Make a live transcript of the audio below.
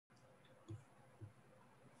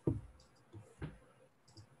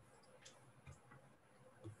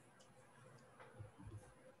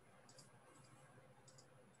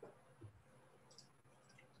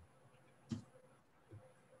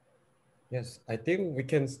Yes, I think we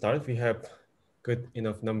can start. We have good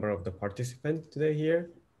enough number of the participants today here.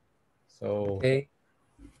 So Okay.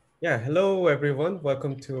 yeah, hello everyone.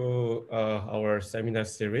 Welcome to our seminar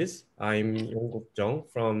series. I'm Jong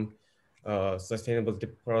from Sustainable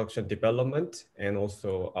Production Development and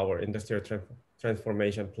also our Industrial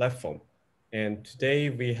Transformation Platform. And today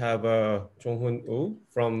we have Jong Hun Woo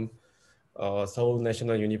from Seoul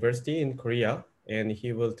National University in Korea, and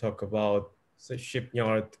he will talk about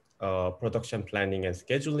shipyard production planning and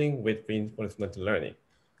scheduling with reinforcement learning.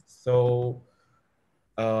 So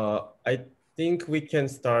I think we can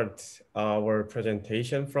start our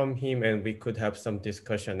presentation from him, and we could have some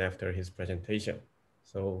discussion after his presentation.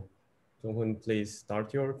 So Jong-hun, please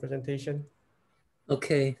start your presentation.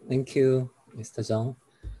 Okay. Thank you, Mr. Zhang.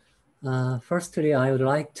 Firstly, I would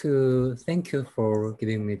like to thank you for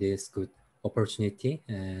giving me this good opportunity,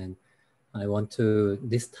 and I want to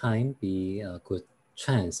this time be a good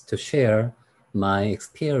chance to share my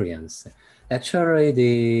experience. Actually,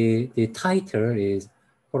 the title is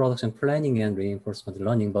Production Planning and Reinforcement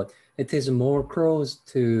Learning, but it is more close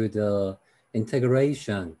to the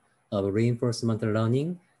integration of reinforcement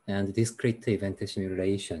learning and discrete event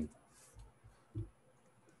simulation.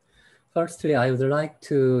 Firstly, I would like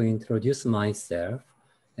to introduce myself.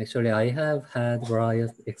 Actually, I have had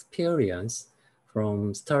various experience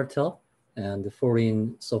from startup and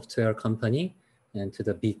foreign software company and to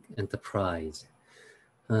the big enterprise.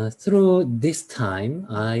 Through this time,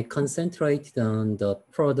 I concentrated on the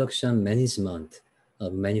production management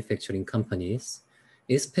of manufacturing companies.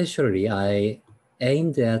 Especially, I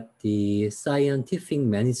aimed at the scientific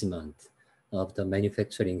management of the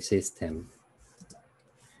manufacturing system.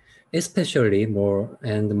 Especially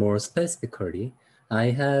more specifically, I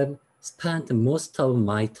have spent most of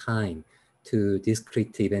my time to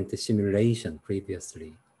discrete event simulation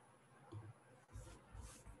previously.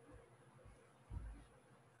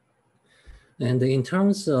 And in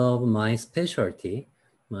terms of my specialty,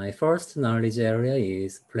 my first knowledge area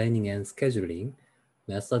is planning and scheduling,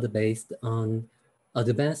 method based on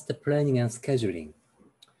advanced planning and scheduling.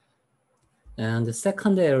 And the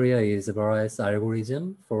second area is various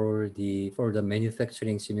algorithm for the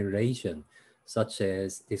manufacturing simulation, such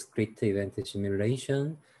as discrete event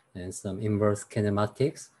simulation and some inverse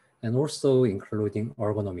kinematics, and also including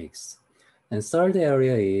ergonomics. And third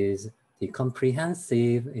area is the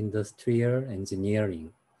comprehensive industrial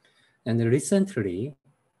engineering. And recently,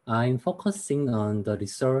 I'm focusing on the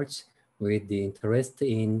research with the interest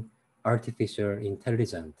in artificial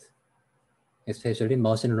intelligence, especially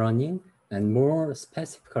machine learning, and more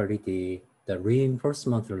specifically the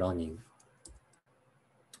reinforcement learning.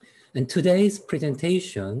 And today's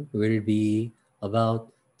presentation will be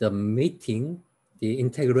about the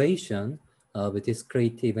integration of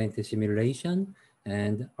discrete event simulation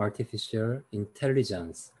and artificial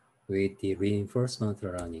intelligence with the reinforcement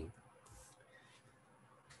learning.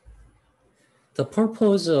 The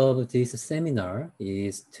purpose of this seminar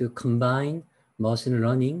is to combine machine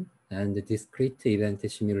learning and discrete event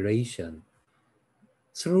simulation.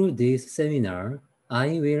 Through this seminar,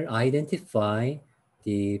 I will identify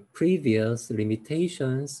the previous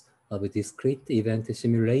limitations of discrete event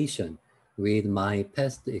simulation with my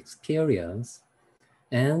past experience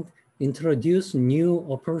and introduce new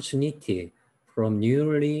opportunity from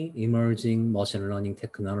newly emerging machine learning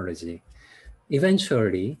technology.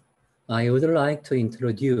 Eventually, I would like to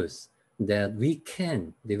introduce that we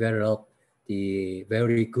can develop the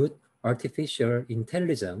very good artificial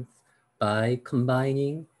intelligence by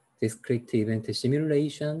combining discrete event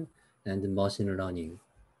simulation and machine learning.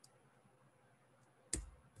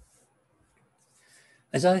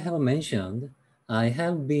 As I have mentioned, I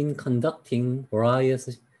have been conducting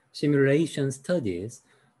various simulation studies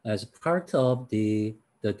as part of the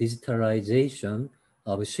digitalization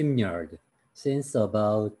of shipyard since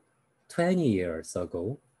about 20 years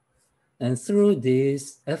ago. And through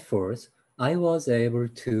these efforts, I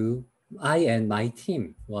and my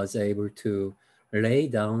team was able to lay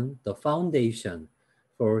down the foundation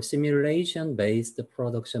for simulation-based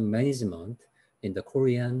production management in the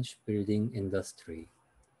Korean shipbuilding industry.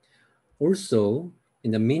 Also,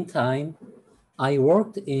 in the meantime, I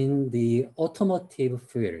worked in the automotive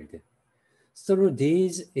field. Through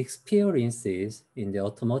these experiences in the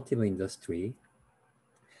automotive industry,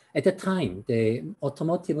 at the time, the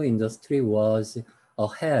automotive industry was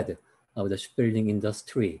ahead of the shipbuilding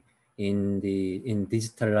industry in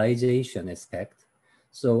digitalization aspect.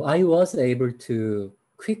 So I was able to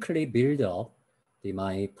quickly build up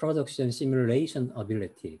my production simulation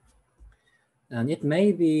ability. And it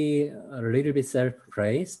may be a little bit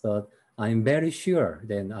self-praise, but I'm very sure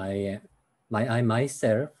that I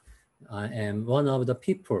myself I am one of the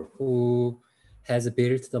people who has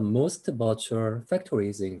built the most virtual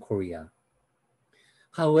factories in Korea.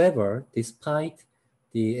 However, despite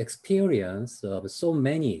the experience of so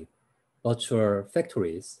many virtual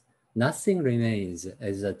factories, nothing remains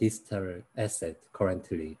as a digital asset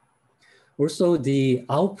currently. Also, the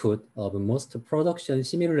output of most production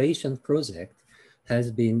simulation projects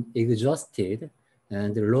has been exhausted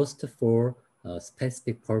and lost for a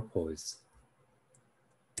specific purpose.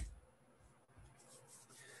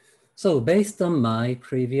 So based on my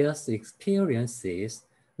previous experiences,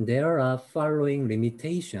 there are following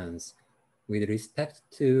limitations with respect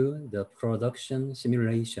to the production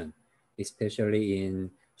simulation, especially in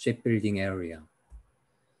shipbuilding area.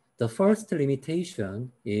 The first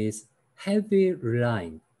limitation is heavy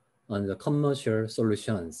relying on the commercial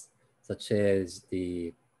solutions, such as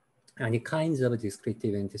any kinds of discrete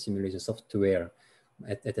event simulation software.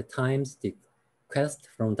 At the times, the Quest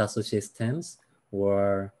from Dassault Systems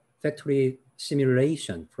or factory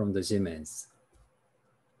simulation from the Siemens.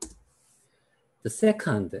 The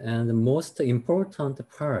second and most important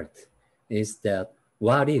part is that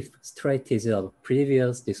what if strategy of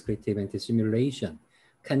previous discrete event simulation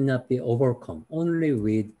cannot be overcome only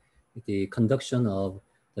with the conduction of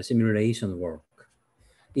the simulation work.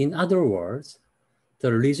 In other words,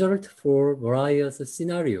 the result for various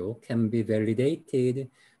scenarios can be validated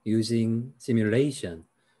using simulation,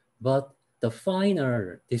 but the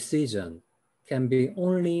final decision can be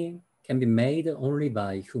made only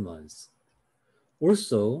by humans.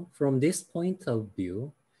 Also, from this point of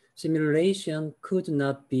view, simulation could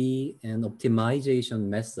not be an optimization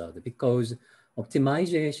method because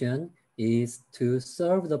optimization is to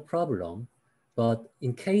solve the problem, but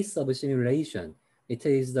in case of simulation, it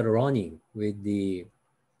is the running with the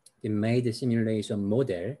made simulation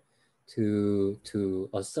model to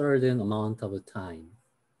a certain amount of time.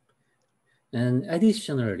 And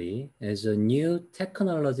additionally, as a new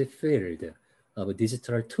technology field of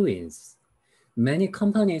digital twins, many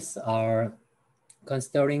companies are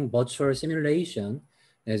considering virtual simulation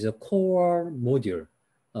as a core module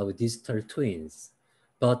of digital twins,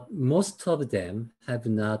 but most of them have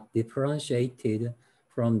not differentiated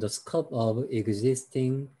from the scope of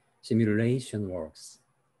existing simulation works.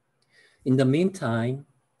 In the meantime,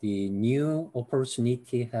 the new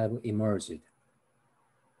opportunity have emerged.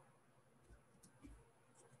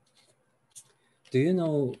 Do you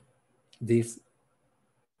know this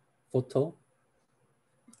photo?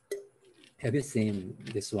 Have you seen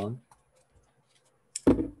this one?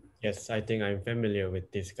 Yes, I think I'm familiar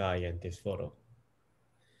with this guy and this photo.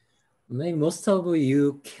 Maybe most of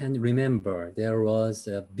you can remember there was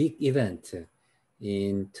a big event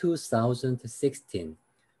in 2016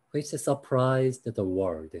 which surprised the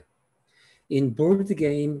world. In board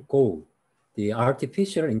game Go, the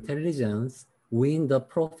artificial intelligence win the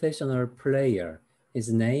professional player.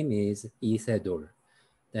 His name is Isidore.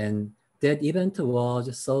 Then that event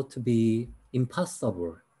was thought to be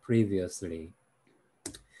impossible previously.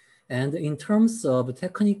 And in terms of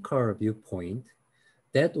technical viewpoint,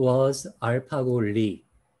 that was AlphaGo Lee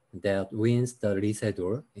that wins the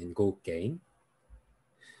Isidore in Go game.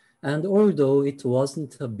 And although it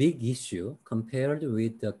wasn't a big issue compared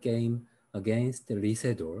with the game against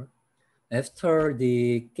Isidore, after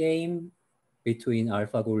the game between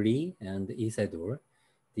AlphaGo Lee and Isidore,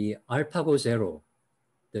 the AlphaGo Zero,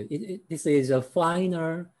 this is a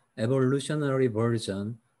final evolutionary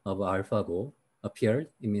version of AlphaGo appeared,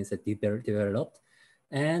 it means it developed,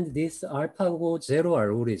 and this AlphaGo Zero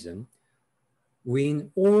algorithm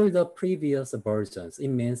win all the previous versions. It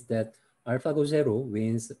means that AlphaGo Zero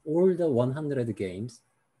wins all the 100 games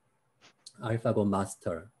AlphaGo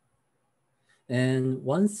Master. And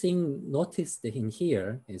one thing noticed in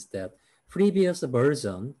here is that previous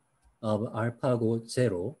version of AlphaGo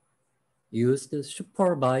Zero used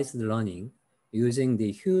supervised learning using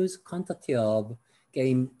the huge quantity of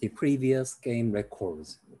the previous game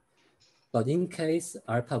records. But in case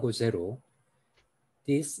AlphaGo Zero,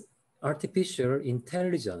 this artificial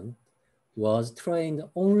intelligence was trained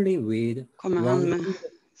only with Kommer han med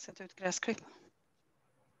sätta ut gräsklipp?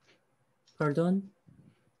 Pardon?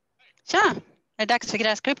 Tja! Är det dags för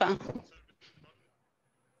gräsklippa?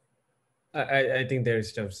 I think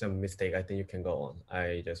there's just some mistake. I think you can go on.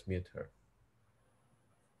 I just mute her.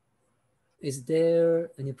 Is there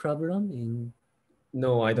any problem in?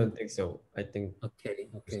 No, I don't think so. I think. Okay.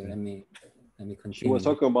 Let me continue. She was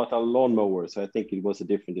talking about a lawnmower, so I think it was a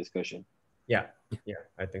different discussion. Yeah,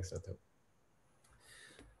 I think so too.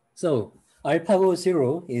 So AlphaGo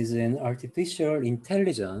Zero is an artificial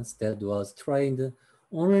intelligence that was trained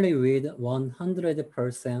only with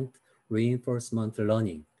 100% reinforcement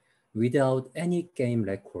learning. without any game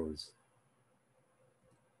records.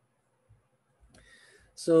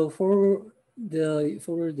 So for your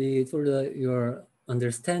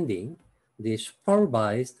understanding, the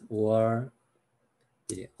supervised or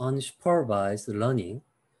the unsupervised learning,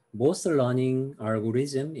 both learning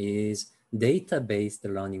algorithm is data-based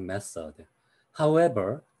learning method.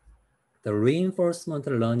 However, the reinforcement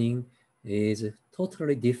learning is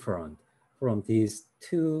totally different from these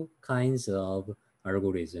two kinds of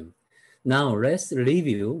algorithm. Now let's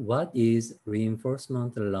review what is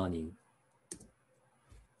reinforcement learning.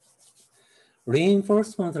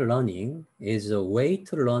 Reinforcement learning is a way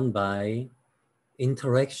to learn by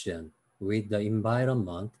interaction with the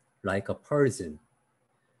environment like a person.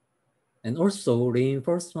 And also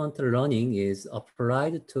reinforcement learning is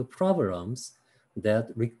applied to problems that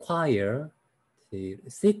require the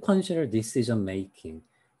sequential decision making.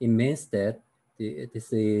 It means that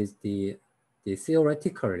this is the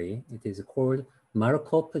theoretically, it is called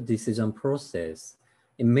Markov decision process.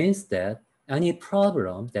 It means that any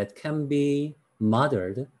problem that can be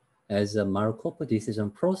modeled as a Markov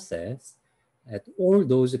decision process, at all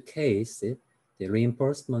those cases, the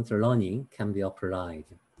reinforcement learning can be applied.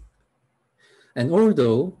 And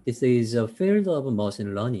although this is a field of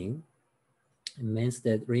machine learning, it means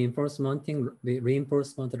that reinforcement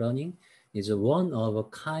learning is one of a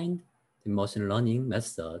kind machine learning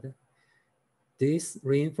method. This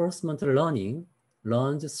reinforcement learning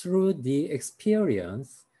learns through the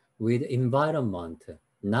experience with environment,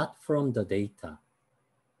 not from the data.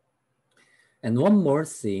 And one more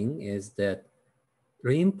thing is that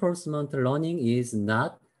reinforcement learning is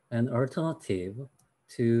not an alternative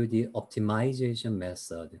to the optimization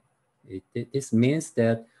method. This means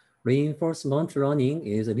that reinforcement learning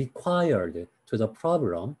is required to the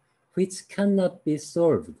problem which cannot be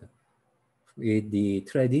solved with the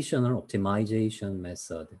traditional optimization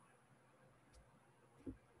method.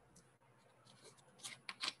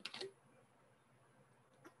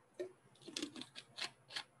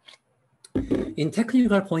 In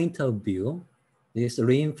technical point of view, this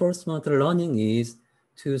reinforcement learning is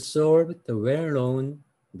to solve the well-known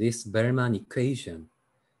this Bellman equation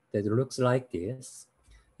that looks like this.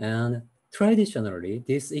 And traditionally,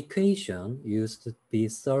 this equation used to be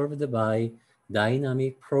solved by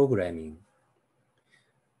dynamic programming.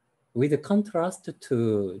 With contrast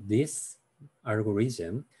to this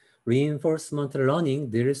algorithm, reinforcement learning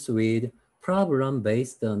deals with problem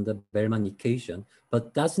based on the Bellman equation,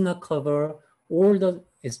 but does not cover all the,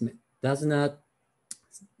 does not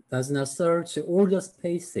search all the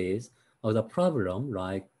spaces of the problem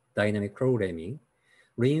like dynamic programming.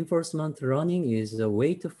 Reinforcement learning is a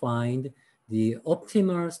way to find the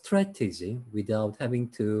optimal strategy without having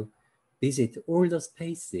to visit all the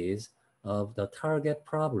spaces of the target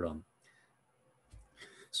problem.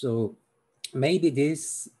 So maybe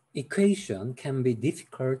this equation can be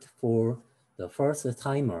difficult for the first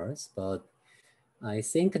timers, but I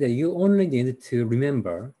think that you only need to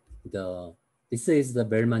remember this is the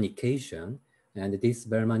Bellman equation, and this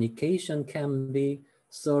Bellman equation can be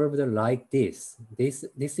solved like this.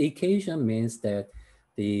 This equation means that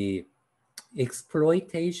the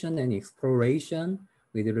exploitation and exploration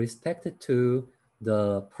with respect to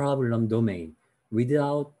the problem domain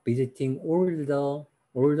without visiting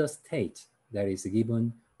all the states that is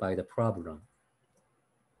given by the problem.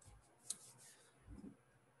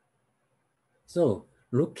 So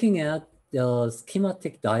looking at the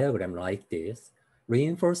schematic diagram like this,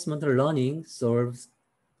 reinforcement learning solves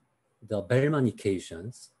the Bellman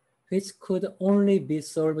equations, which could only be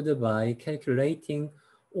solved by calculating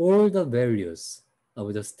all the values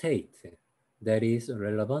of the state that is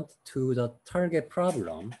relevant to the target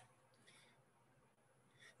problem.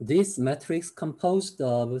 This matrix composed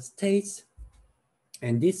of states,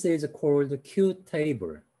 and this is called Q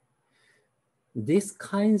table. This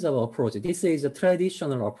kinds of approach, this is a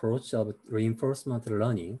traditional approach of reinforcement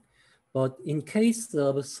learning, but in case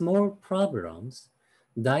of small problems,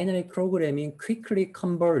 dynamic programming quickly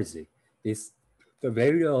converts the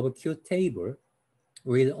value of Q table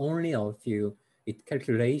with only a few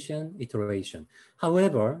iteration.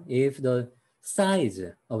 However, if the size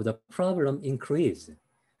of the problem increases,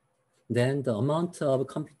 then the amount of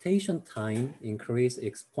computation time increases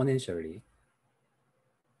exponentially.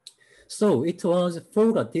 So it was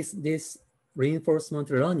forgot, this reinforcement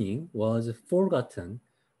learning was forgotten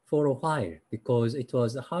for a while because it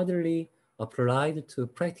was hardly applied to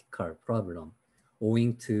practical problem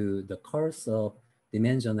owing to the curse of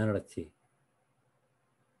dimensionality.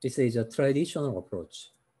 This is a traditional approach.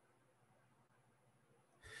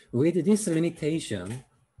 With this limitation,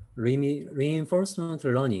 reinforcement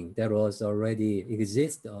learning that was already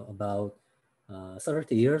exist about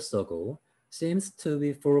 30 years ago seems to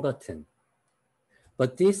be forgotten.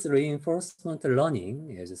 But this reinforcement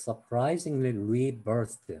learning is surprisingly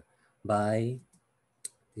rebirthed by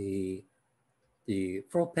the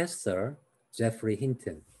Professor Jeffrey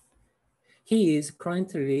Hinton. He is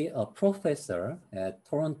currently a professor at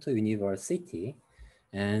Toronto University,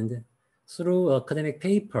 and through an academic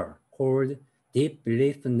paper called Deep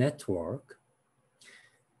Belief Network,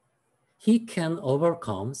 he can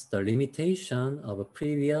overcome the limitation of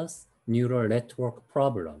previous neural network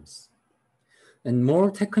problems. And more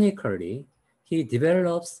technically, he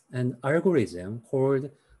develops an algorithm called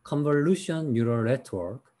convolution neural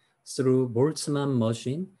network through Boltzmann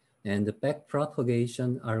machine and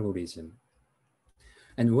backpropagation algorithm.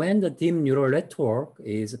 And when the deep neural network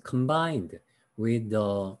is combined with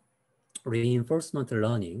the reinforcement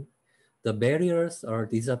learning, the barriers are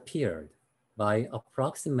disappeared by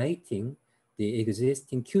approximating the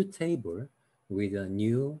existing Q table with a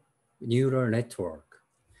new neural network.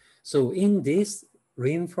 So in this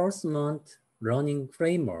reinforcement learning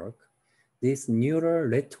framework, this neural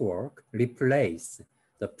network replaces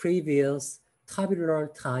the previous tabular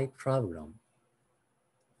type problem.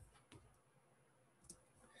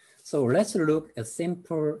 So let's look at a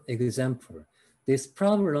simple example. This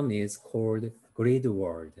problem is called Grid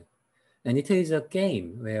World. And it is a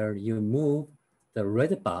game where you move the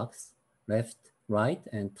red box left, right,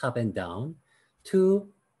 and top and down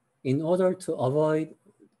in order to avoid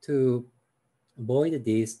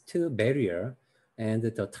these two barriers. And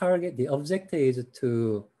the objective is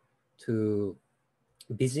to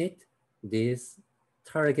visit this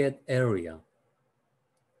target area.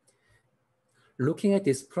 Looking at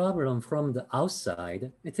this problem from the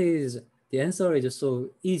outside, the answer is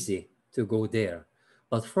so easy to go there.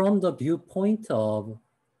 But from the viewpoint of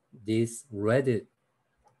this red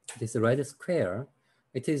square,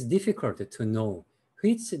 it is difficult to know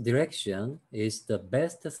which direction is the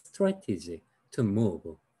best strategy to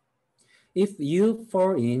move. If you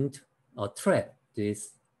fall into a trap,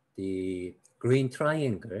 the green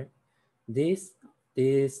triangle, this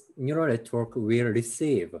neural network will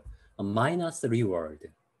receive a minus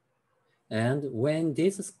reward. And when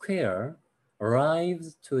this square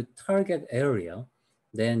arrives to target area,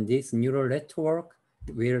 then this neural network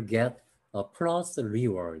will get a plus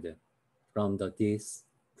reward from this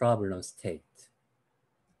problem state.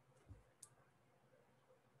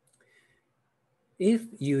 If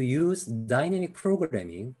you use dynamic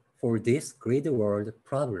programming for this grid world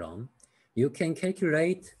problem, you can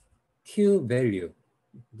calculate Q value.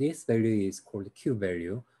 This value is called Q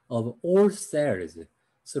value of all cells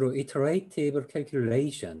through iterative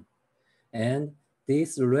calculation. And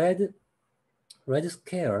this red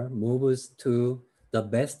square moves to the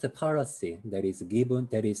best policy that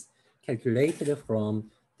is calculated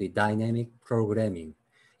from the dynamic programming.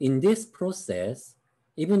 In this process,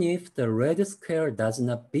 even if the red square does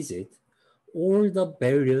not visit, all the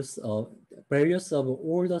values of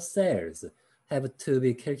all the cells have to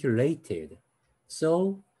be calculated.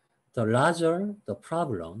 So the larger the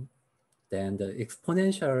problem, then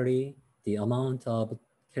exponentially the amount of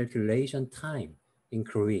calculation time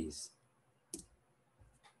increase.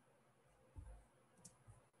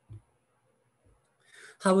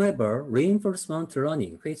 However, reinforcement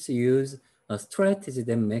learning, which uses a strategy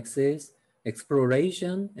that mixes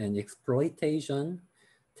exploration and exploitation,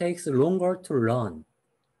 takes longer to learn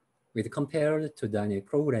compared to dynamic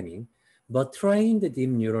programming, but trained deep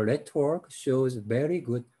neural network shows very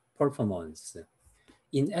good performance.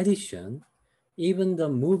 In addition, even the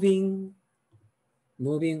moving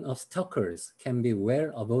obstacles can be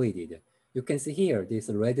well avoided. You can see here, this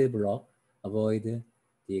red block avoid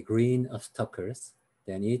the green obstacles,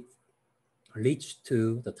 then it reaches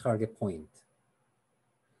to the target point.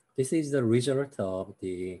 This is the result of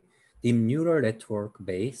the deep neural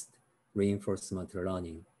network-based reinforcement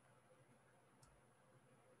learning.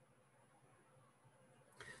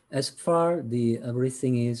 As far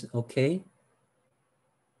everything is okay?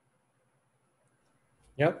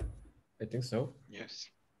 Yep, I think so. Yes.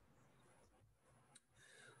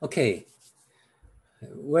 Okay.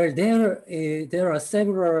 Well, there are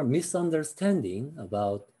several misunderstandings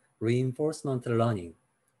about reinforcement learning.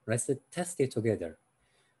 Let's test it together.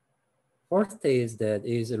 First is that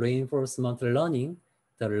is reinforcement learning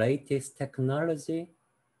the latest technology?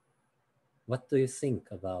 What do you think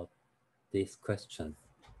about this question?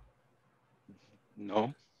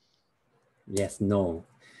 No. Yes, no.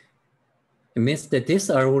 It means that this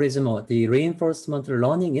algorithm, the reinforcement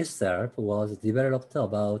learning itself, was developed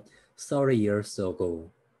about 30 years ago.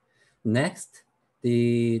 Next,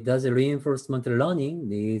 does reinforcement learning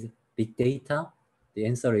need big data? The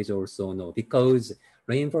answer is also no, because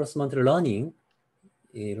reinforcement learning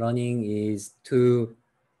is to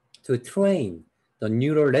train the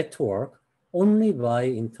neural network only by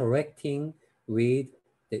interacting with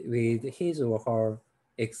his or her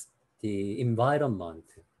the environment.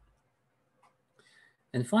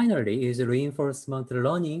 And finally, is reinforcement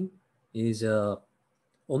learning is a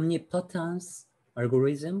omnipotence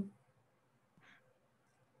algorithm.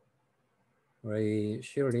 Right?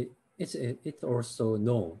 Surely it's also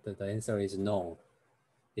no. The answer is no,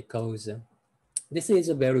 because this is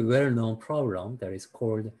a very well-known problem that is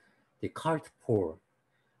called the cart poor.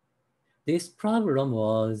 This problem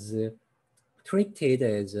was treated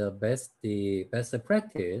as the best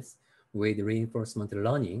practice with reinforcement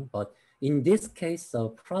learning, but in this case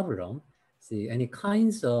of problem, see, any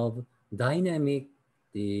kinds of dynamic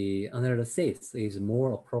analysis is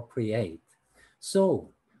more appropriate. So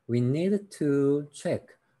we need to check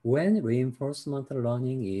when reinforcement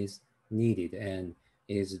learning is needed and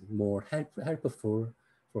is more helpful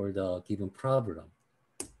for the given problem.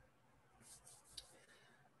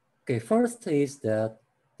 Okay, first is that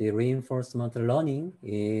the reinforcement learning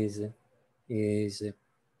gives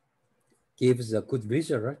a good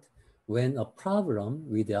result when a problem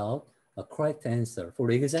without a correct answer.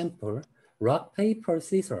 For example, rock, paper,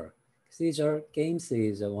 scissors. Scissors games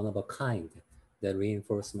is one of a kind that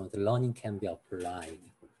reinforcement learning can be applied.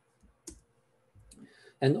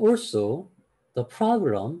 And also, the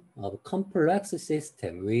problem of complex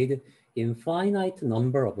system with infinite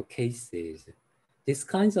number of cases. These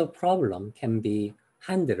kinds of problem can be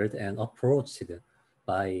handled and approached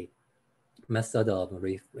by method of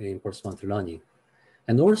reinforcement learning.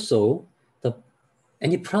 And also,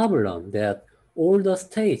 any problem that all the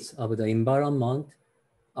states of the environment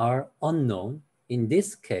are unknown, in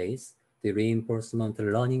this case, the reinforcement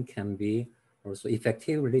learning can be also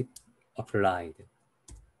effectively applied.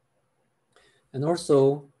 And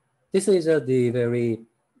also, this is the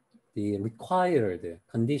required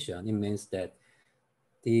condition. It means that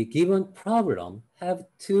the given problem have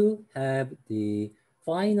to have the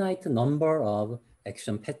finite number of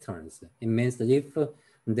action patterns. It means that if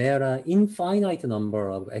there are infinite number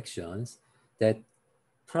of actions, that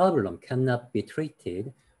problem cannot be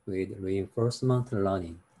treated with reinforcement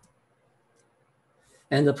learning.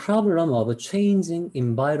 And the problem of changing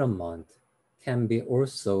environment can be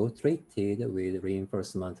also treated with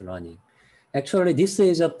reinforcement learning. Actually, this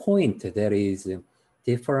is a point that is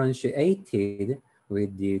differentiated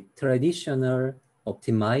with the traditional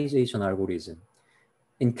optimization algorithm.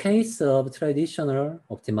 In case of traditional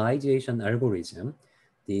optimization algorithm,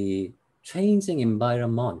 the changing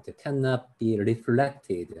environment cannot be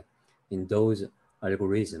reflected in those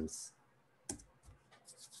algorithms.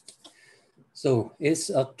 So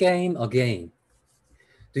it's a game again.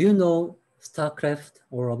 Do you know StarCraft,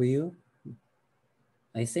 all of you?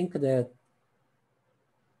 I think that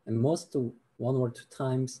most one or two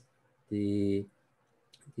times the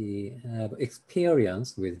have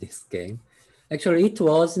experience with this game. Actually, it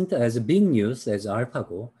wasn't as big news as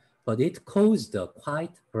AlphaGo, but it caused a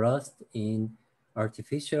quite burst in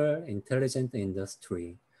artificial intelligence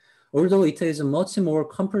industry. Although it is a much more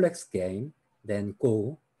complex game than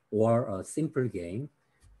Go or a simple game,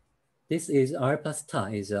 this is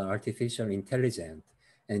AlphaStar is artificial intelligence,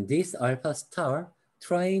 and this AlphaStar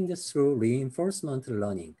trained through reinforcement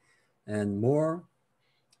learning, and more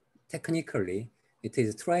technically, it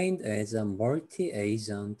is trained as a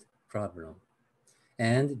multi-agent problem.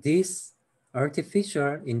 And this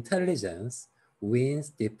artificial intelligence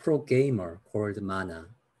wins the pro gamer called Mana.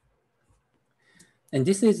 And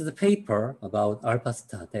this is the paper about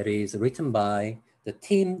AlphaStar that is written by the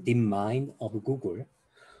team DeepMind of Google.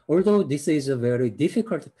 Although this is a very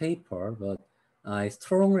difficult paper, but I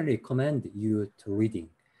strongly recommend you to reading,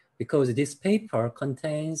 because this paper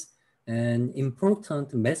contains an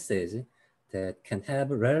important message that can have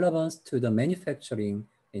relevance to the manufacturing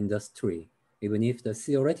industry, even if the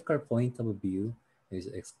theoretical point of view is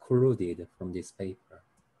excluded from this paper.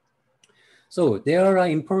 So there are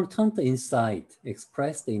important insights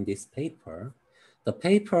expressed in this paper. The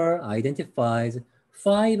paper identifies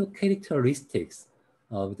 5 characteristics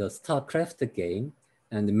of the StarCraft game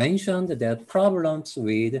and mentioned that problems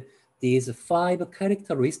with these 5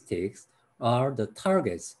 characteristics are the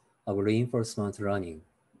targets of reinforcement learning.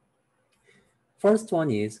 First one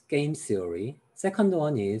is game theory. Second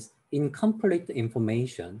one is incomplete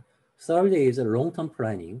information. Third is long-term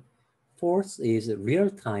planning. Fourth is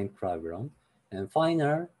real-time problem. And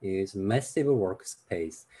final is massive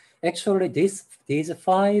workspace. Actually, these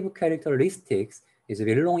 5 characteristics is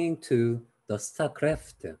belonging to the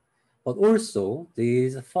StarCraft, but also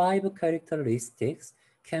these 5 characteristics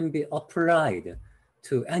can be applied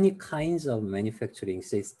to any kinds of manufacturing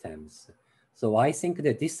systems. So I think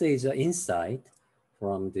that this is an insight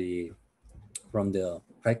from the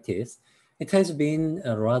practice. It has been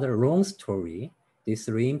a rather long story. This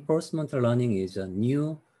reinforcement learning is a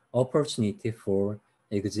new opportunity for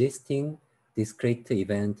existing discrete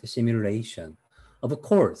event simulation. Of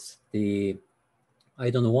course, I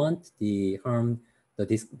don't want the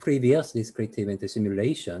previous discrete event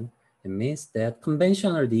simulation. It means that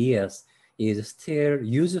conventional DES is still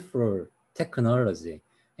useful technology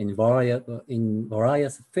in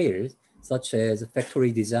various fields, such as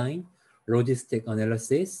factory design, logistic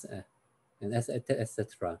analysis, and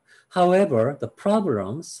etc. However, the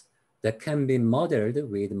problems that can be modeled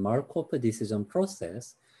with Markov decision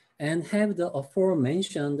process and have the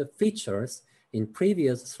aforementioned features in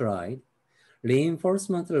previous slide,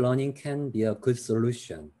 reinforcement learning can be a good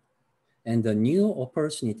solution. And the new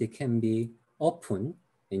opportunity can be open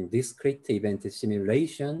in discrete event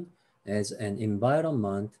simulation as an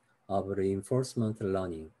environment of reinforcement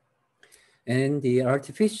learning. And the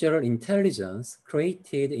artificial intelligence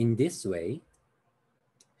created in this way,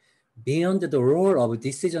 beyond the role of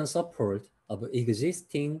decision support of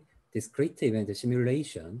existing discrete event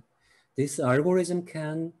simulation, this algorithm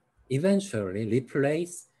can eventually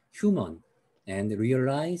replace human and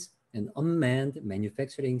realize an unmanned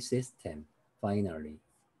manufacturing system, finally.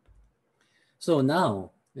 So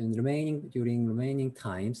now, during remaining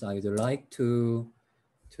times, I would like to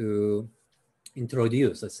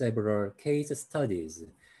introduce several case studies.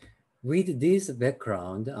 With this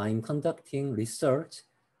background, I'm conducting research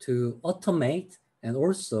to automate and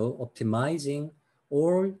also optimizing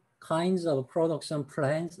all kinds of production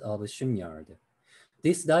plans of Shipyard.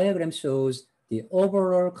 This diagram shows the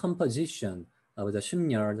overall composition of the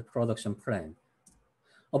Shipyard production plan.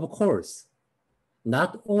 Of course,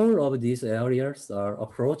 not all of these areas are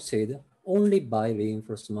approached only by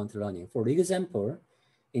reinforcement learning. For example,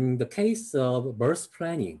 in the case of berth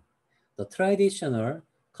planning, the traditional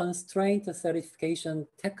constraint certification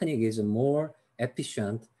technique is more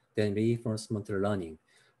efficient than reinforcement learning.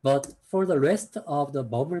 But for the rest of the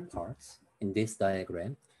bubble parts in this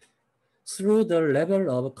diagram, through the level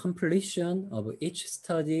of completion of each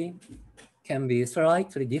study can be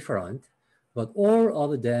slightly different, but all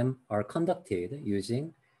of them are conducted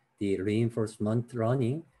using the reinforcement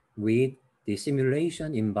learning with the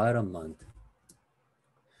simulation environment.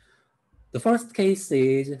 The first case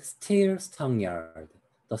is steel stockyard.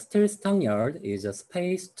 The steel stockyard is a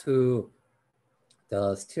space to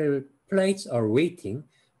the steel plates are waiting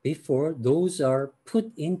before those are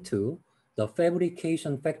put into the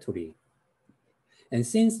fabrication factory. And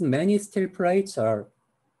since many steel plates are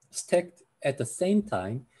stacked at the same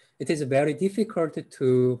time, it is very difficult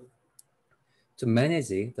to manage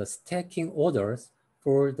the stacking orders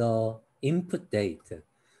for the input date.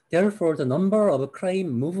 Therefore, the number of crane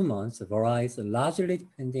movements varies largely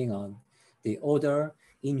depending on the order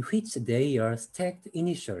in which they are stacked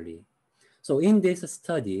initially. So in this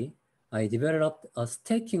study, I developed a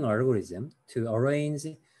stacking algorithm to arrange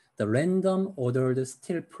the random ordered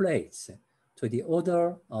steel plates to the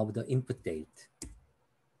order of the input date.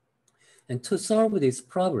 And to solve this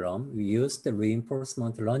problem, we used the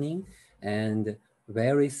reinforcement learning and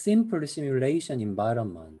very simple simulation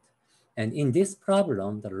environment. And in this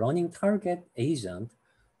problem, the learning target agent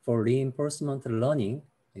for reinforcement learning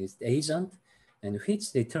is the agent, and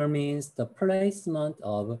which determines the placement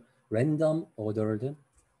of random ordered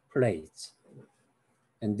plates.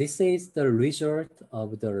 And this is the result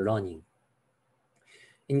of the learning.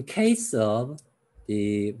 In case of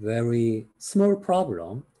the very small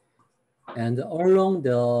problem, and along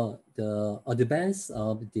the advance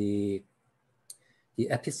of the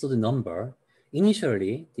episode number,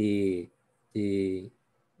 initially the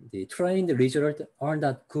trained results are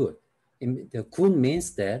not good. The good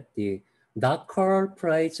means that the darker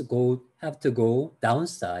plates have to go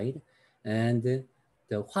downside, and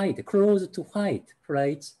the white, close to white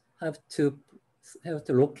plates have to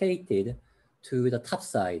located to the top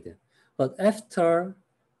side. But after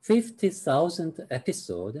 50,000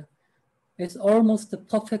 episode, it's almost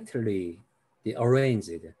perfectly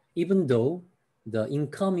arranged, even though the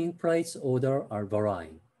incoming price order are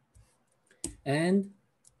varying. And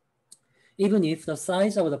even if the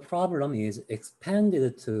size of the problem is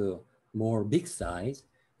expanded to more big size,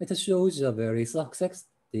 it shows a very successful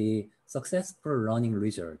learning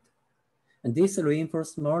result. And this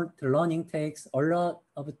reinforcement learning takes a lot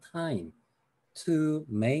of time to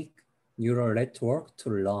make neural network to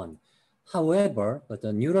learn. However, but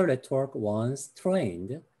the neural network once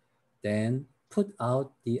trained then put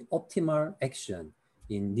out the optimal action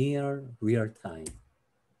in near real time.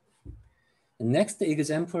 The next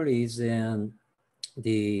example is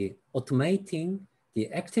the automating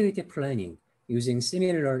the activity planning using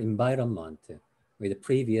similar environment with the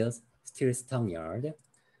previous steel stockyard.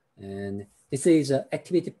 And this is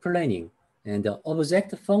activity planning, and the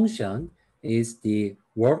object function is the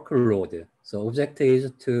workload. So object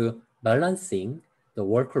is to balancing the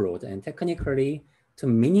workload and technically to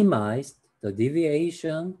minimize the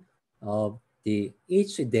deviation of the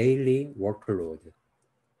each daily workload.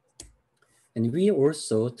 And we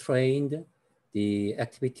also trained the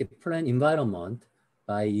activity plan environment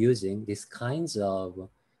by using these kinds of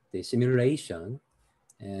the simulation,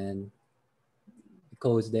 and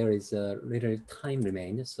because there is a little time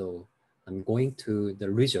remained, so I'm going to the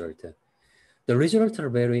result. The results are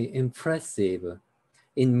very impressive.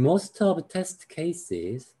 In most of test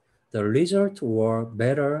cases, the results were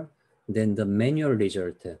better than the manual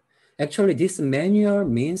result. Actually, this manual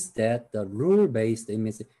means that the rule-based, it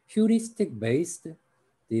means heuristic-based,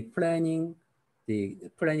 the planning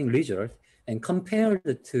result, and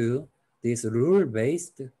compared to this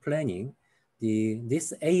rule-based planning,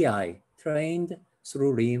 this AI trained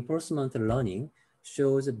through reinforcement learning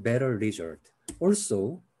shows a better result.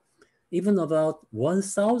 Also, even about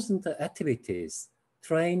 1,000 activities,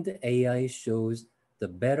 trained AI shows the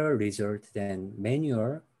better result than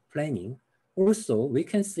manual planning. Also, we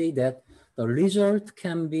can see that the result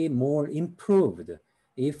can be more improved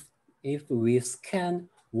if we scan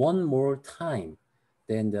one more time,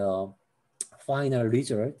 then the final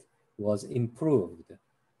result was improved.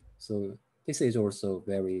 So this is also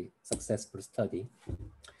very successful study.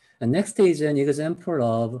 And next is an example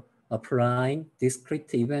of applying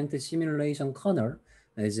discrete event simulation kernel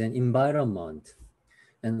as an environment.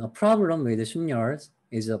 And a problem with Shimyards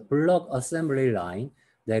is a block assembly line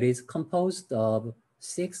that is composed of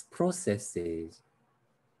 6 processes.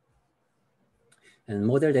 And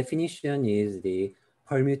model definition is the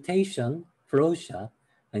permutation flowchart,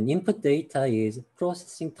 and input data is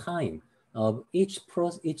processing time of each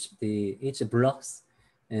blocks,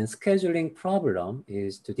 and scheduling problem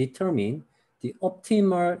is to determine the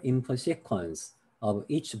optimal input sequence of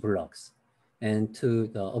each blocks, and to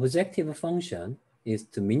the objective function is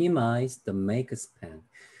to minimize the make span.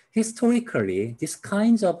 Historically, this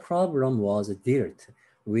kind of problem was dealt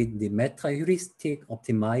with the meta-heuristic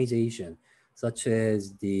optimization, such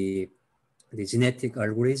as the genetic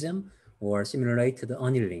algorithm or simulated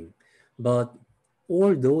annealing. But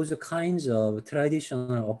all those kinds of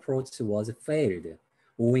traditional approaches was failed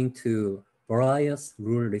owing to various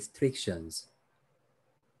rule restrictions.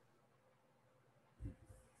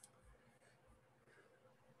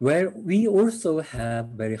 Where we also have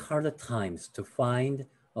very hard times to find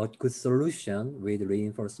a good solution with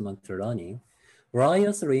reinforcement learning.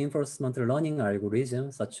 Various reinforcement learning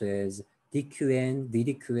algorithms such as DQN,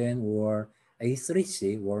 DDQN, or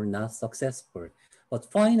A3C were not successful. But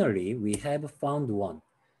finally, we have found one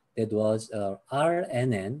that was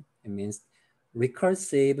RNN, it means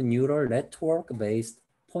recursive neural network-based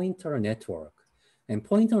pointer network. And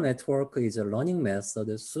pointer network is a learning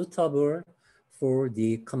method suitable for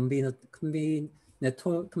the combinatorial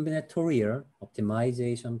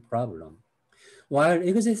optimization problem. While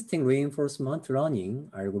existing reinforcement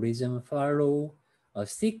learning algorithms follow a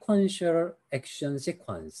sequential action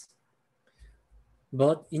sequence,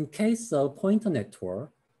 but in case of pointer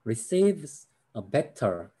network, receives a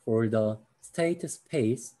vector for the state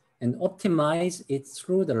space and optimize it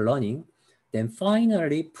through the learning, then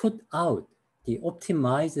finally put out the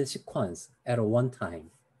optimized sequence at one time.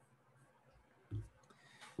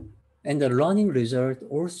 And the learning result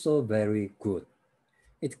also very good.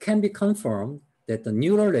 It can be confirmed that the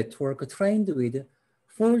neural network trained with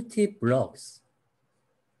 40 blocks.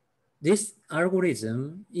 This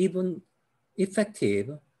algorithm even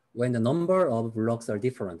effective when the number of blocks are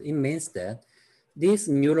different. It means that this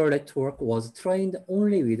neural network was trained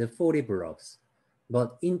only with 40 blocks.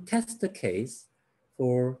 But in test case,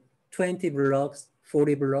 for 20 blocks,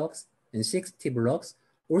 40 blocks, and 60 blocks,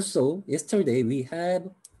 also yesterday we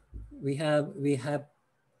had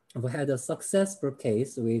a successful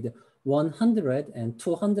case with 100 and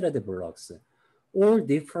 200 blocks, all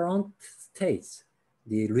different states.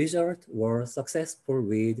 The result were successful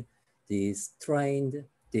with the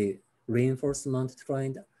reinforcement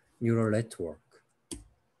trained neural network.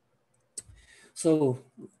 So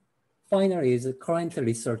finally is current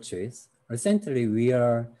researches. Recently, we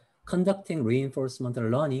are conducting reinforcement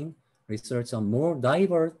learning research on more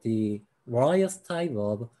diverse, the various type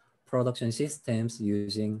of production systems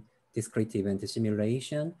using discrete event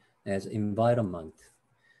simulation as environment.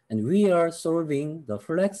 And we are solving the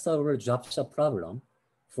flexible job shop problem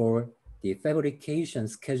for the fabrication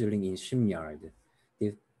scheduling in shipyard.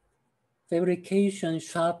 The fabrication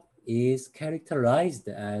shop is characterized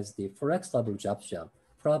as the flexible job shop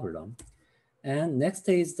problem. And next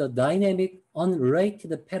is the dynamic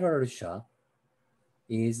unrated parallel shop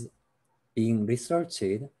is being researched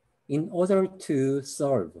in order to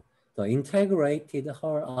solve the integrated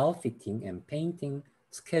hull outfitting and painting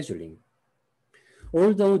scheduling.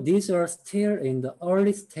 Although these are still in the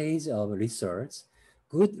early stage of research,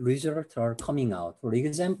 good results are coming out. For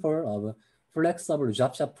example, of flexible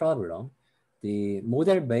job shop problem, the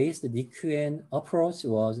model-based DQN approach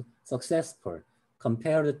was successful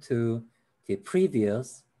compared to the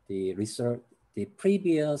previous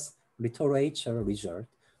literature result.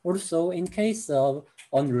 Also, in case of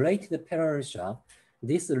unrated parallel shop,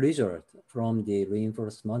 this result from the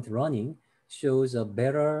reinforcement learning shows a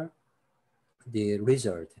better the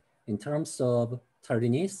result in terms of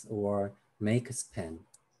tardiness or make span.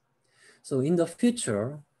 So in the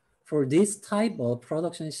future, for this type of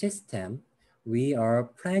production system, we are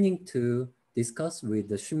planning to discuss with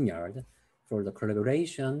the shipyard for the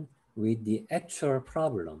collaboration with the actual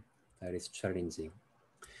problem that is challenging.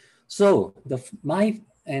 So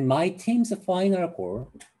my team's final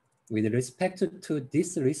goal with respect to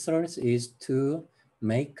this research is to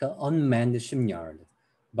make an unmanned shipyard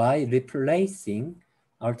by replacing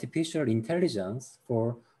artificial intelligence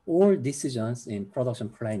for all decisions in production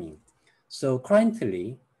planning. So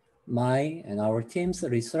currently, my and our team's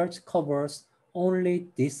research covers only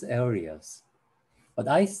these areas. But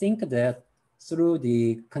I think that through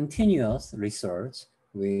the continuous research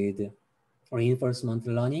with reinforcement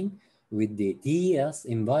learning, with the DES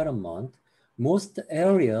environment, most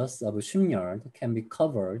areas of shipyard can be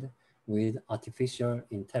covered with artificial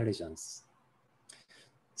intelligence.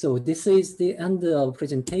 So this is the end of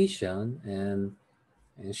presentation, and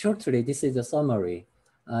shortly, this is a summary.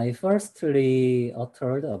 I firstly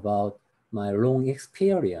uttered about my long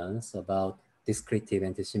experience about descriptive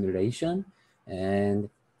anti-simulation, and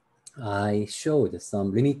I showed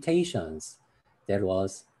some limitations that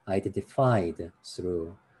was identified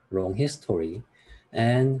through long history.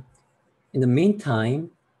 And in the meantime,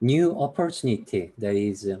 new opportunity, that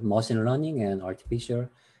is machine learning and artificial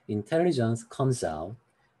intelligence comes out,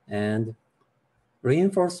 and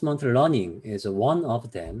reinforcement learning is one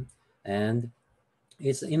of them, and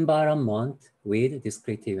its environment with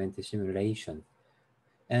descriptive anti-simulation.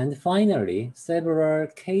 And finally, several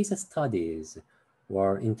case studies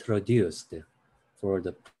were introduced for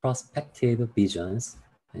the prospective visions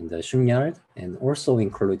in the shipyard, and also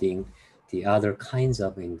including the other kinds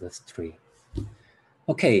of industry.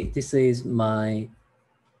 Okay, this is the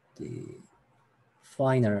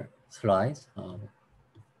final slide of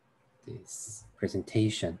this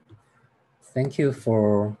presentation. Thank you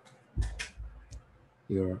for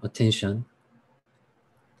your attention.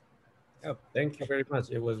 Yeah, thank you very much.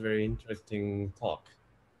 It was very interesting talk.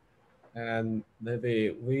 And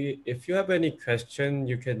maybe if you have any question,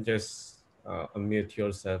 you can just unmute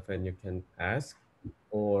yourself and you can ask.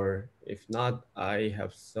 Or if not, I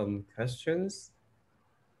have some questions.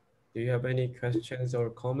 Do you have any questions or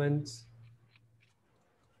comments?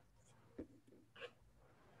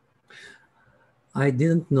 I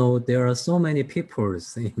didn't know there are so many people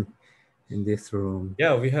in this room.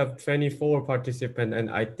 Yeah, we have 24 participants, and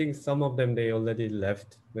I think some of them, they already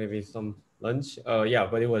left, maybe some lunch. Yeah,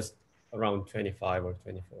 but it was around 25 or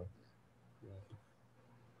 24. Yeah.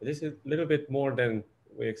 This is a little bit more than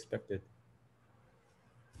we expected.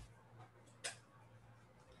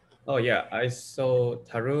 Oh yeah, I saw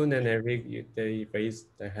Tarun and Eric, they raised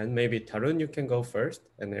their hand. Maybe Tarun, you can go first,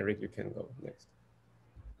 and Eric, you can go next.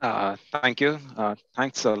 Thank you.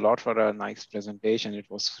 Thanks a lot for a nice presentation. It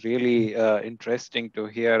was really interesting to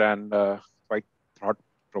hear and quite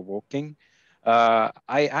thought-provoking.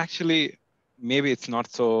 I actually, maybe it's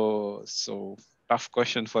not so tough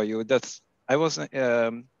question for you.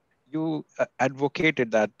 You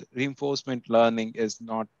advocated that reinforcement learning is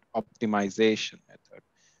not optimization method,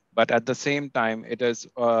 but at the same time, it is.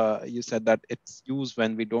 You said that it's used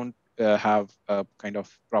when we don't have a kind of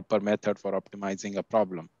proper method for optimizing a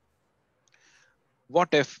problem. What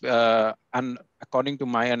if, and according to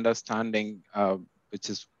my understanding,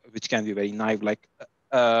 which can be very naive, like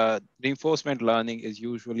reinforcement learning is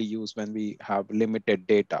usually used when we have limited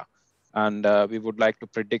data, and we would like to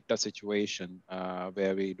predict a situation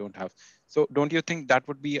where we don't have. So don't you think that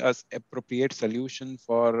would be an appropriate solution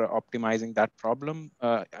for optimizing that problem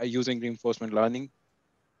using reinforcement learning?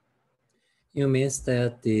 You means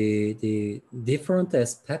that the different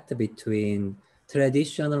aspect between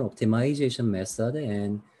traditional optimization method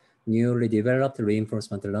and newly developed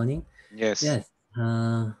reinforcement learning. Yes. Yes.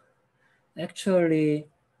 Actually,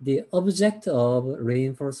 the object of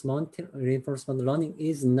reinforcement learning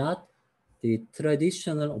is not the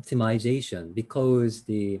traditional optimization, because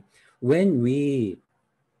when we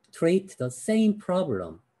treat the same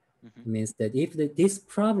problem, Mhm. it means that if this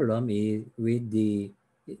problem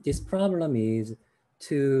is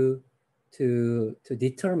to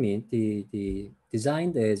determine the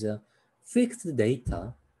designed as a fixed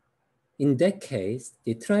data. In that case,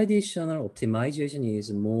 the traditional optimization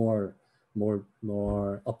is more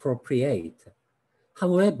appropriate.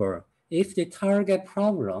 However, if the target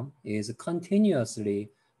problem is continuously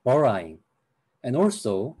varying, and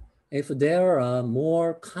also if there are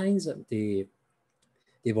more kinds of the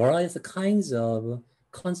various kinds of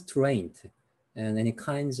constraint and any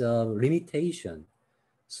kinds of limitation.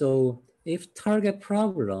 So if target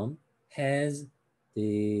problem has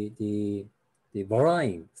the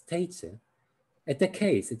varying states, at the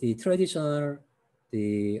case, the traditional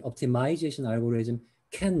optimization algorithm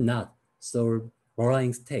cannot solve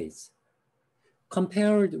varying states.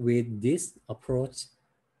 Compared with this approach,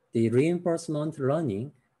 the reinforcement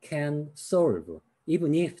learning can solve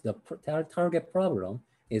even if the target problem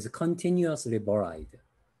is continuously varied.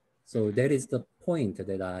 So that is the point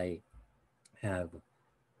that I have.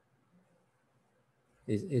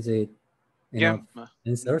 Is it Yeah. enough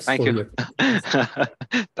answers Thank for you. your questions?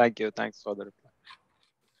 Thank you. Thanks for the reply.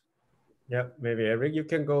 Yeah, maybe Eric, you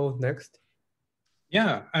can go next.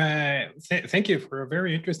 Yeah, thank you for a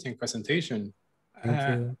very interesting presentation. Thank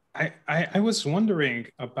you. I was wondering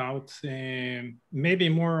about maybe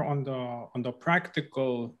more on the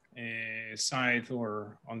practical side,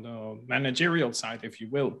 or on the managerial side, if you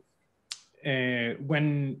will.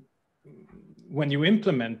 When you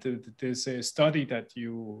implemented this study that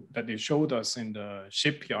you showed us in the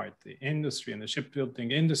shipyard, the industry, and the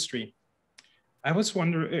shipbuilding industry, I was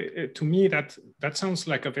wondering, to me that sounds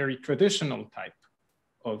like a very traditional type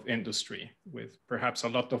of industry, with perhaps a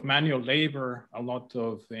lot of manual labor, a lot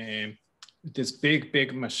of these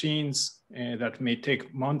big machines that may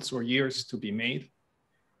take months or years to be made.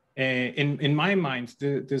 In my mind,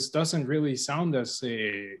 this doesn't really sound as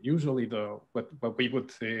usually what we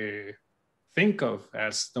would think of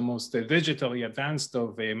as the most digitally advanced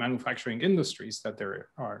of manufacturing industries that there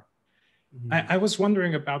are. I was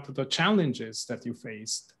wondering about the challenges that you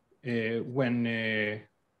faced when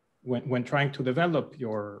trying to develop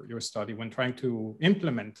your study, when trying to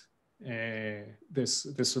implement this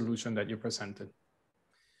solution that you presented.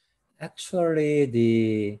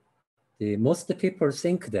 Actually, the most people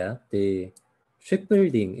think that the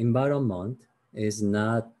shipbuilding environment is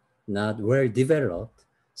not well developed,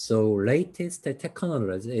 so latest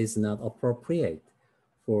technology is not appropriate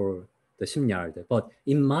for the shipyard. But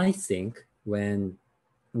in my think, when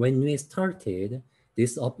we started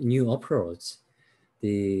this new approach,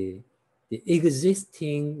 the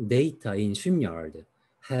existing data in shipyard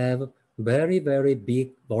have very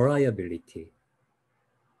big variability.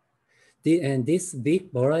 And this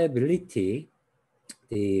big variability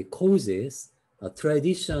causes a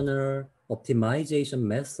traditional optimization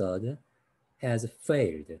method has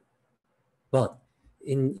failed. But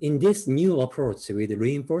in this new approach with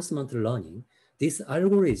reinforcement learning, this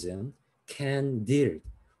algorithm can deal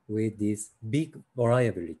with this big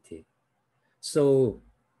variability. So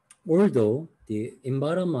although the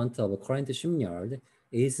environment of a current shipyard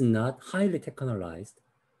is not highly technologized,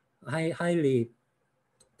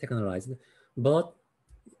 but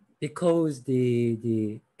because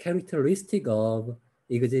the characteristic of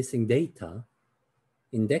existing data,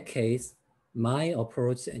 in that case, my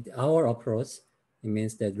approach and our approach, it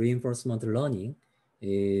means that reinforcement learning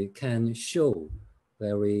can show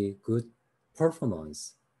very good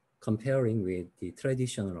performance comparing with the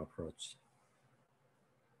traditional approach.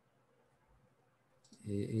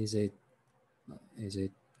 Is it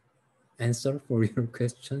answer for your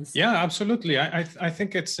questions? Yeah, absolutely. I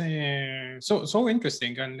think it's so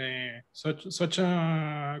interesting, and such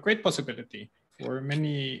a great possibility for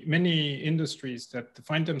many industries that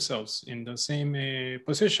find themselves in the same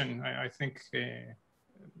position. I think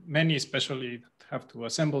many especially have to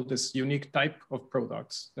assemble this unique type of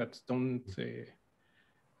products that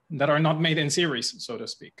that are not made in series, so to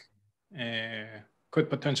speak, could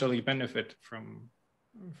potentially benefit from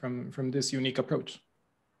this unique approach.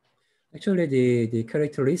 Actually, the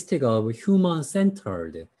characteristic of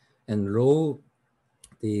human-centered and low,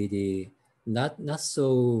 not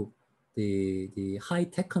so the high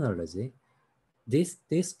technology,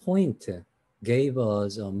 this point gave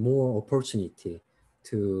us more opportunity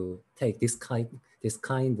to take this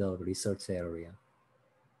kind of research area.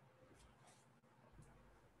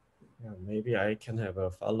 Yeah, maybe I can have a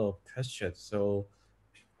follow-up question. So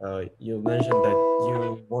you mentioned that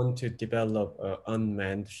you want to develop an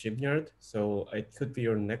unmanned shipyard, so it could be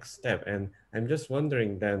your next step. And I'm just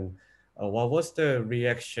wondering then, what was the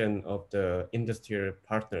reaction of the industrial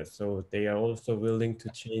partners? So they are also willing to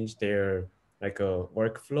change their like a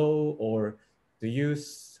workflow, or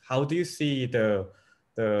how do you see the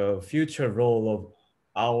future role of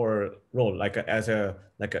our role, like as a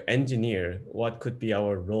like an engineer? What could be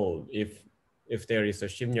our role if there is a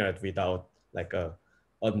shipyard without like a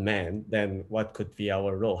unmanned, then what could be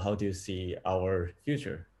our role? How do you see our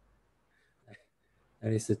future?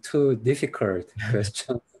 That is a too difficult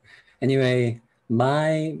question. Anyway,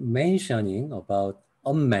 my mentioning about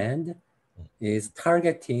unmanned is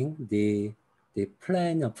targeting the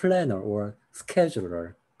planner or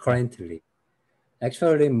scheduler currently.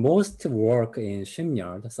 Actually, most work in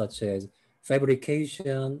shipyard, such as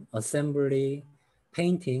fabrication, assembly,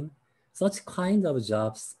 painting, such kind of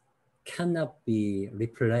jobs cannot be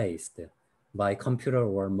replaced by computer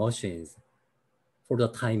or machines for the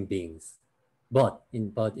time being. But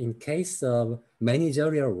in case of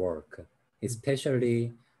managerial work,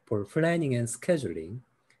 especially for planning and scheduling,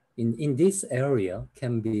 in this area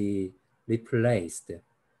can be replaced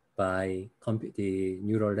by the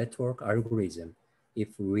neural network algorithm if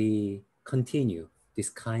we continue this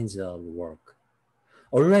kinds of work.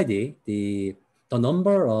 Already, the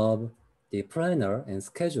number of the planner and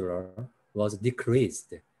scheduler was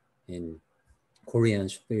decreased in Korean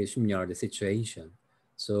shipyard situation.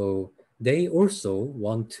 So they also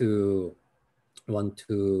want to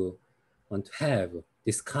have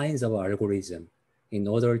these kinds of algorithm in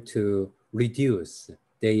order to reduce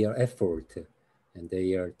their effort and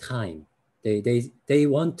their time. They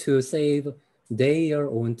want to save their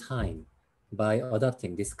own time by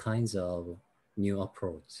adopting these kinds of new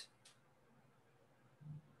approach.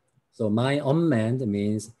 So my unmanned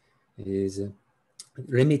means is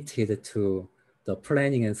limited to the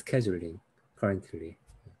planning and scheduling currently.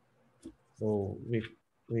 So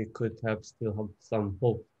we could still have some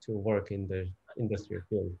hope to work in the industrial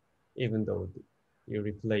field, even though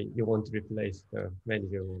you want to replace the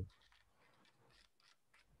manager role.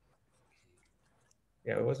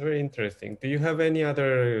 Yeah, it was very interesting. Do you have any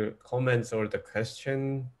other comments or the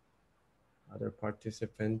question, other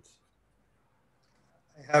participants?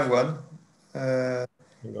 I have one.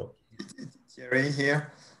 You go. Thierry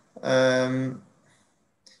here.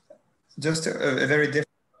 Just a very different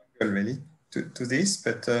angle really to this,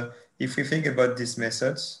 but if we think about these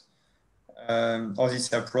methods or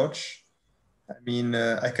this approach, I mean,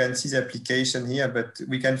 I can see the application here, but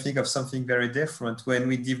we can think of something very different when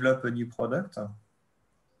we develop a new product.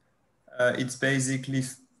 It's basically,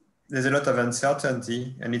 there's a lot of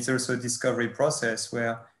uncertainty, and it's also a discovery process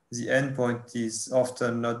where the endpoint is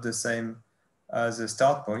often not the same as the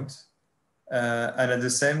start point. And at the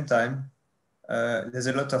same time, there's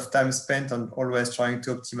a lot of time spent on always trying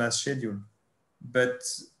to optimize schedule. But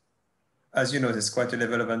as you know, there's quite a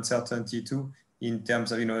level of uncertainty too, in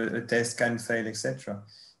terms of, you know, a test can fail, etc.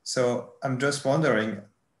 So I'm just wondering,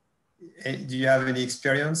 do you have any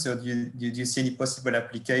experience, or do you see any possible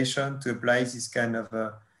application to apply this kind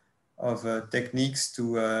of techniques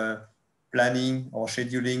to planning or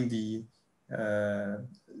scheduling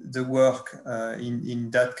the work in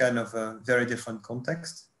that kind of a very different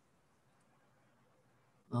context?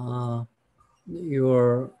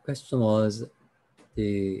 Your question was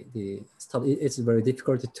the stuff. It's very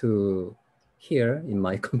difficult to hear in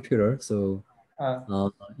my computer. So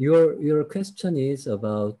your question is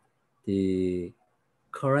about the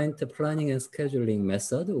current planning and scheduling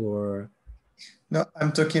method, or? No,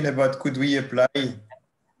 I'm talking about, could we apply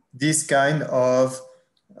this kind of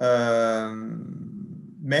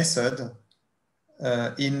method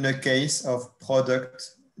in the case of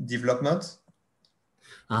product development?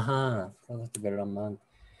 Product development.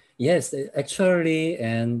 Yes, actually,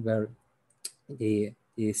 and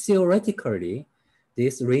theoretically,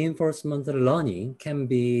 this reinforcement learning can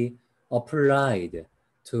be applied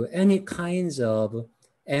to any kinds of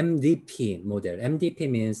MDP model. MDP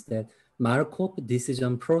means that Markov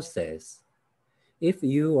decision process. If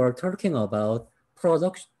you are talking about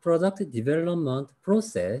product development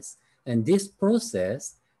process, and this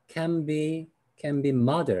process can be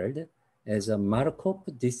modeled as a Markov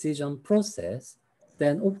decision process,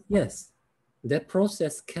 then yes, that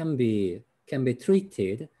process can be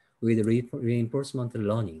treated with reinforcement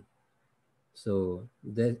learning. So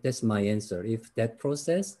that's my answer. If that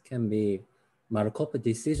process can be Markov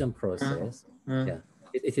decision process, yeah,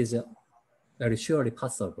 it is very surely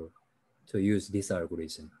possible to use this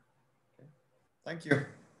algorithm. Thank you.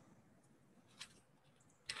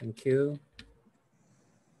 Thank you.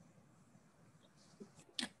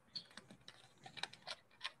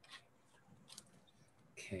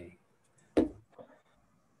 Okay.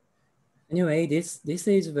 Anyway, this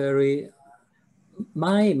is very,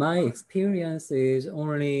 my experience is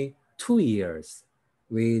only 2 years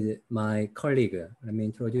with my colleague. Let me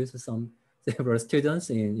introduce several students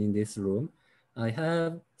in this room. I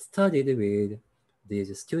have studied with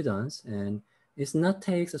these students, and it's not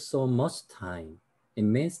takes so much time. It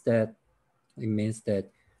means that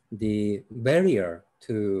the barrier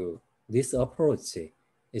to this approach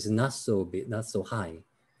is not so big, not so high.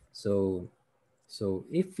 So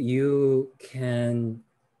if you can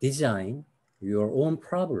design your own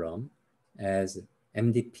problem as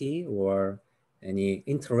MDP or any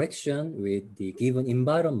interaction with the given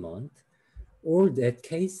environment, all that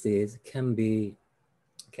cases can be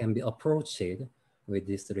approached with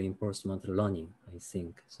this reinforcement learning, I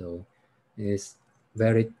think. So it's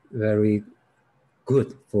very, very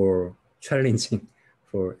good for challenging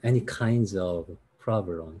for any kinds of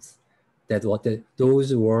problems that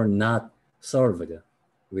those were not solved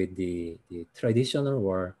with the traditional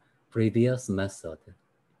or previous method.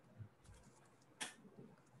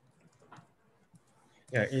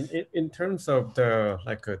 Yeah, in terms of the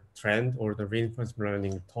like a trend or the reinforcement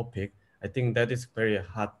learning topic, I think that is very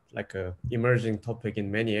hot, like a emerging topic in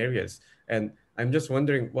many areas. And I'm just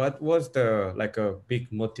wondering, what was the like a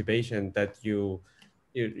big motivation that you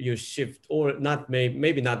shift, or not,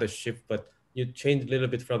 maybe not a shift, but you change a little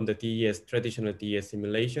bit from the DES, traditional DES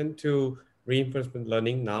simulation to reinforcement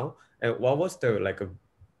learning now? And what was the like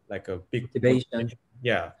a big Motivation.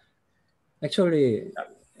 Yeah. Actually,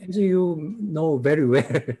 as you know very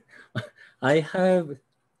well, I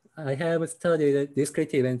have studied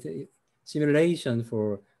discrete event simulation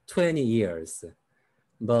for 20 years,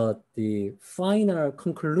 but the final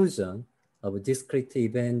conclusion of discrete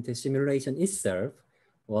event simulation itself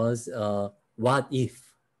was what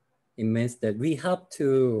if. It means that we have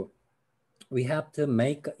to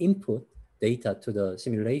make input data to the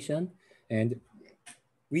simulation, and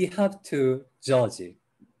we have to judge it,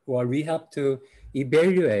 or we have to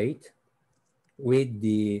evaluate with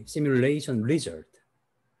the simulation result.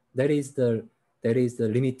 That is the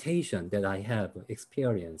limitation that I have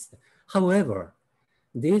experienced. However,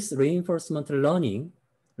 this reinforcement learning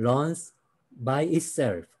learns by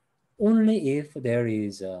itself only if there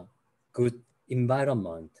is a good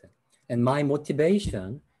environment. And my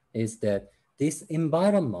motivation is that this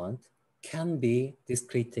environment can be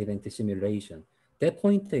discrete event simulation. That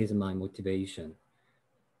point is my motivation.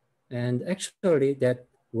 And actually that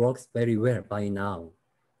works very well by now.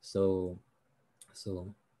 So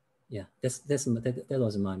yeah, that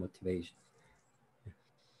was my motivation.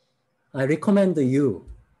 I recommend you,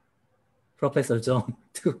 Professor Jong,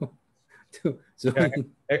 to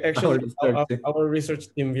join Actually, our our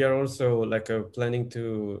research team, we are also like planning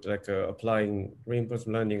to applying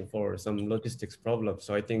reinforcement learning for some logistics problems.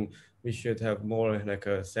 So I think we should have more like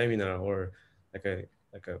a seminar or like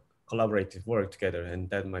a collaborative work together, and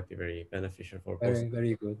that might be very beneficial for both.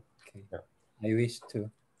 Very good. Okay. Yeah. I wish to.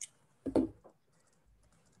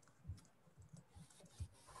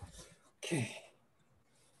 Okay.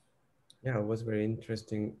 Yeah, it was very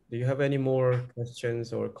interesting. Do you have any more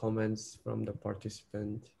questions or comments from the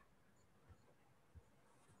participant?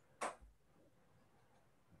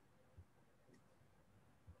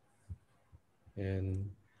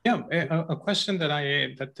 And yeah, a question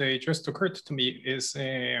that just occurred to me is,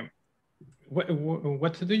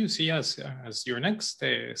 what do you see as your next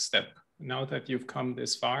step now that you've come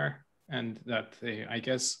this far, and that I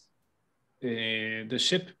guess the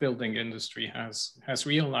shipbuilding industry has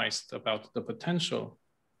realized about the potential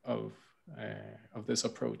of this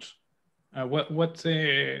approach?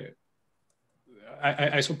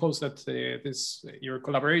 I suppose that your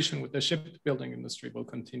collaboration with the shipbuilding industry will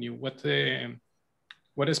continue.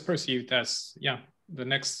 What is perceived as the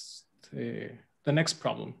next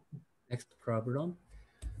problem? Next problem.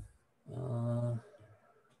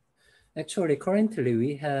 Actually, currently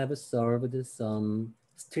we have solved some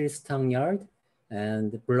steel stang yard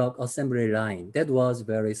and block assembly line. That was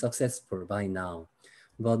very successful by now.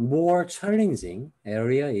 But more challenging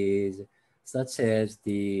area is such as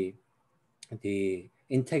the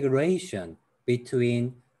integration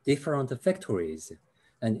between different factories.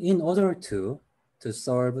 And in order to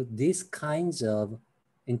solve these kinds of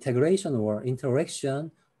integration or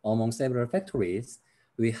interaction among several factories,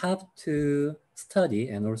 we have to study,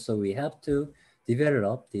 and also we have to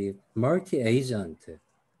develop the multi-agent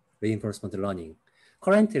reinforcement learning.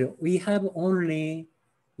 Currently, we have only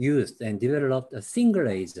used and developed a single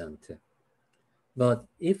agent. But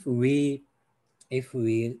if we if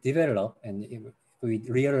we develop and if we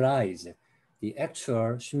realize the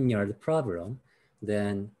actual shipyard problem,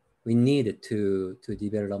 then we need to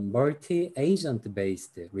develop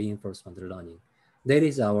multi-agent-based reinforcement learning. That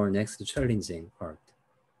is our next challenging part.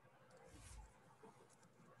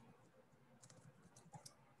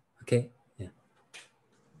 Okay. Yeah.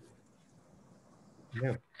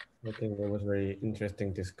 Yeah, I think that was very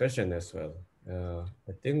interesting discussion as well.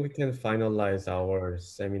 I think we can finalize our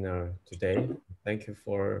seminar today. Thank you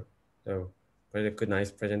for the very good,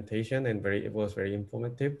 nice presentation, and it was very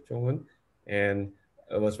informative, Jong Hun, and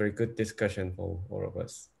it was very good discussion for all of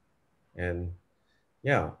us. And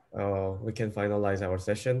yeah, we can finalize our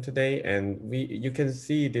session today, and you can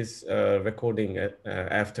see this recording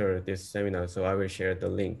after this seminar. So I will share the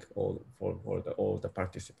link for all the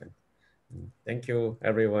participants. Thank you,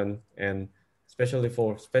 everyone, and special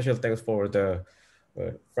thanks for the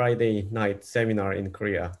Friday night seminar in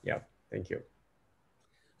Korea. Yeah, thank you.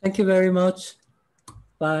 Thank you very much.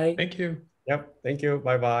 Bye. Thank you. Yep, thank you.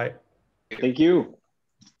 Bye bye. Thank you.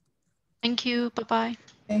 Thank you. Bye bye.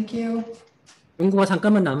 Thank you. 용구가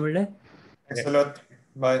잠깐만 남을래? Thanks a lot.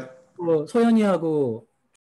 Bye. 소연이하고